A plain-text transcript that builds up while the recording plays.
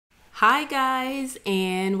Hi guys,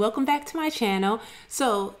 and welcome back to my channel.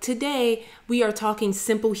 So today we are talking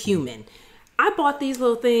Simplehuman. I bought these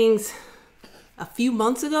little things a few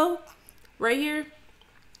months ago, right here.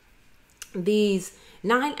 These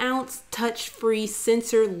 9-ounce touch-free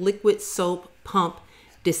sensor liquid soap pump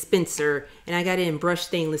dispenser, and I got it in brushed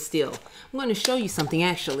stainless steel. I'm going to show you something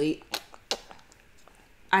actually.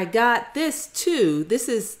 I got this too.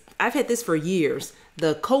 I've had this for years,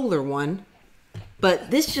 the Kohler one.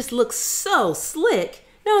 But this just looks so slick.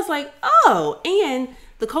 And I was like, oh, and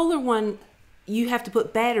the Kohler one, you have to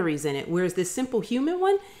put batteries in it. Whereas this Simplehuman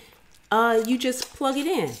one, you just plug it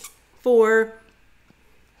in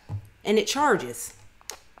and it charges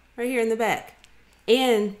right here in the back.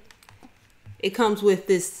 And it comes with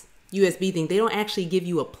this USB thing. They don't actually give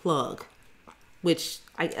you a plug, which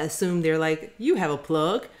I assume they're like, you have a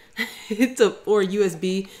plug or a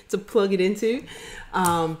USB to plug it into.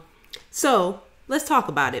 So let's talk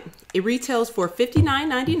about it. It retails for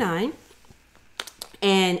 $59.99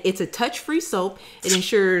 and it's a touch-free soap. It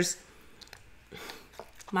ensures,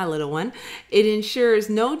 my little one, it ensures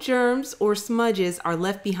no germs or smudges are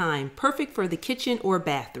left behind. Perfect for the kitchen or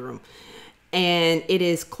bathroom. And it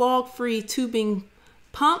is clog-free tubing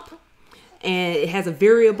pump, and it has a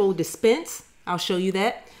variable dispense. I'll show you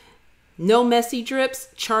that. No messy drips,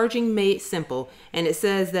 charging made simple. And it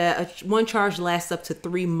says that one charge lasts up to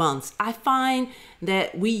 3 months. I find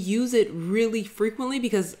that we use it really frequently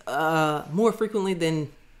because more frequently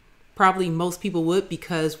than probably most people would,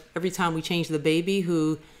 because every time we change the baby,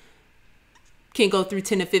 who can go through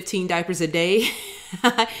 10 to 15 diapers a day,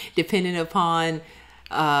 depending upon,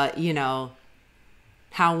 you know,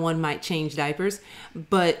 how one might change diapers.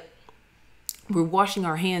 But we're washing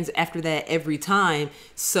our hands after that every time.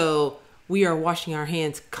 So we are washing our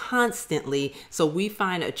hands constantly. So we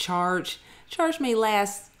find a charge may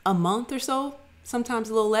last a month or so, sometimes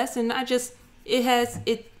a little less. And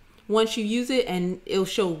once you use it, and it'll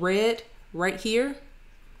show red right here.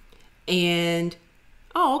 And,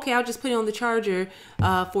 oh, okay, I'll just put it on the charger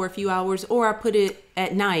for a few hours, or I put it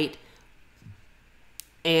at night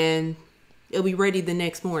and it'll be ready the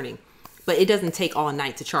next morning. But it doesn't take all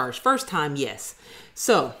night to charge. First time, yes.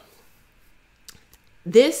 So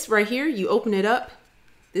this right here, you open it up.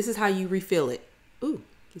 This is how you refill it. Ooh,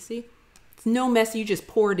 you see? It's no mess. You just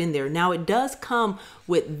pour it in there. Now it does come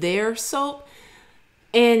with their soap,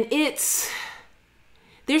 and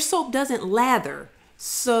their soap doesn't lather.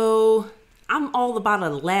 So I'm all about a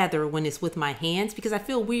lather when it's with my hands, because I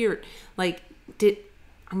feel weird. Like,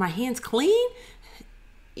 are my hands clean?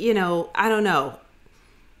 You know, I don't know.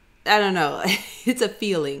 It's a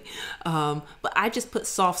feeling. But I just put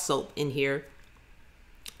soft soap in here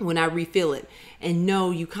when I refill it. And no,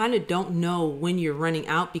 you kind of don't know when you're running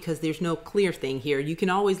out, because there's no clear thing here. You can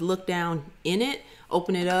always look down in it,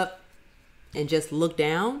 open it up, and just look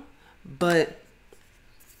down. But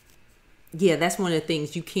yeah, that's one of the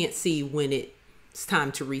things you can't see when it's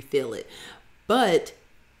time to refill it. But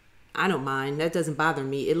I don't mind. That doesn't bother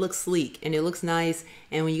me. It looks sleek and it looks nice.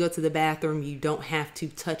 And when you go to the bathroom, you don't have to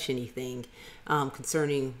touch anything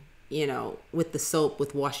concerning, you know, with the soap,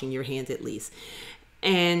 with washing your hands at least.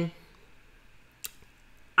 And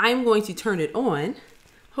I'm going to turn it on.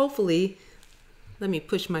 Hopefully, let me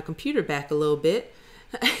push my computer back a little bit.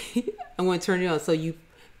 I'm going to turn it on. So you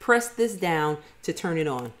press this down to turn it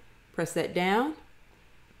on. Press that down.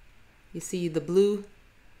 You see the blue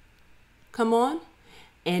come on?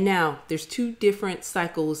 And now there's 2 different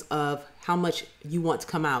cycles of how much you want to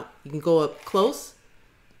come out. You can go up close.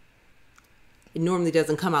 It normally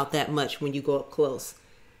doesn't come out that much when you go up close.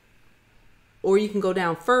 Or you can go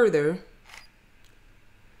down further.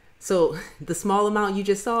 So the small amount you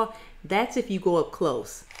just saw, that's if you go up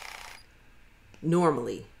close.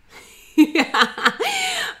 Normally.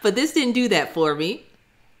 But this didn't do that for me.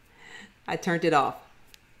 I turned it off.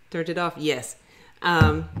 Turned it off? Yes.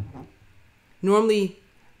 Normally,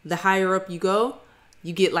 the higher up you go,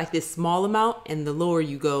 you get like this small amount, and the lower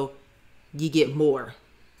you go, you get more.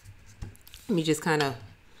 Let me just kind of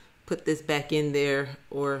put this back in there,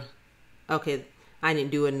 or, okay, I didn't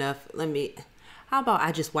do enough. How about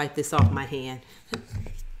I just wipe this off my hand?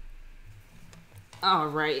 All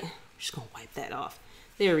right, I'm just gonna wipe that off.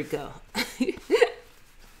 There we go.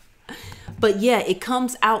 But yeah, it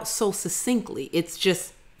comes out so succinctly. It's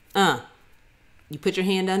just, you put your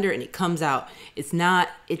hand under and it comes out.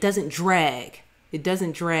 It doesn't drag. It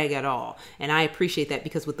doesn't drag at all. And I appreciate that,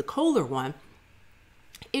 because with the Kohler one,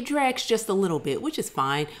 it drags just a little bit, which is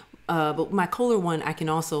fine. But my Kohler one,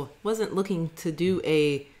 wasn't looking to do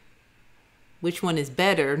which one is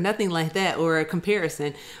better, nothing like that, or a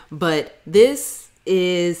comparison. But this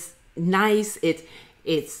is nice. It's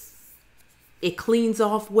It cleans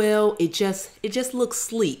off well. It just looks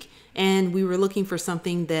sleek. And we were looking for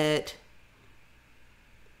something that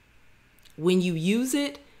when you use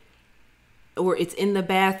it or it's in the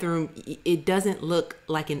bathroom, it doesn't look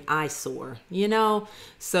like an eyesore, you know?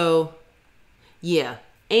 So yeah.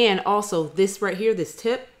 And also this right here, this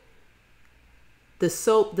tip, the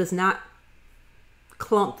soap does not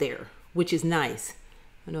clump there, which is nice.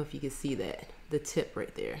 I don't know if you can see that, the tip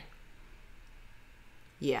right there.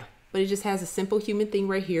 Yeah, but it just has a Simplehuman thing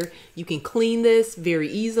right here. You can clean this very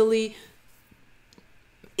easily.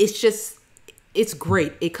 It's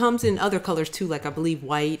great. It comes in other colors too, like I believe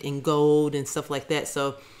white and gold and stuff like that.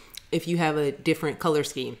 So if you have a different color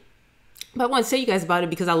scheme. But I want to tell you guys about it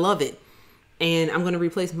because I love it. And I'm going to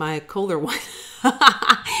replace my Kohler one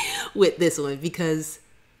with this one because,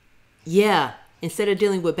 yeah, instead of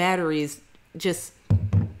dealing with batteries, just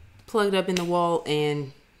plug it up in the wall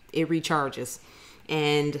and it recharges.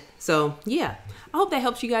 And so, yeah, I hope that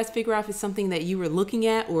helps you guys figure out if it's something that you were looking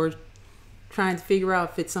at or trying to figure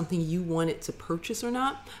out if it's something you wanted to purchase or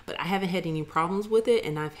not. But I haven't had any problems with it,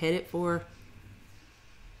 and I've had it for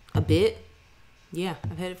a bit. Yeah,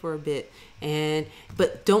 I've had it for a bit.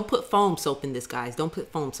 But don't put foam soap in this, guys. Don't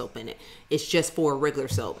put foam soap in it. It's just for regular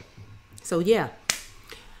soap. So, yeah,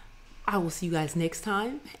 I will see you guys next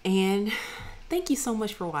time. And thank you so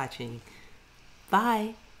much for watching.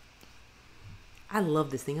 Bye. I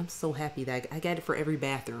love this thing. I'm so happy that I got it for every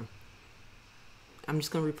bathroom. I'm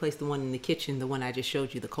just going to replace the one in the kitchen, the one I just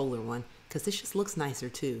showed you, the Kohler one, because this just looks nicer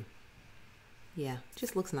too. Yeah,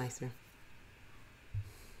 just looks nicer.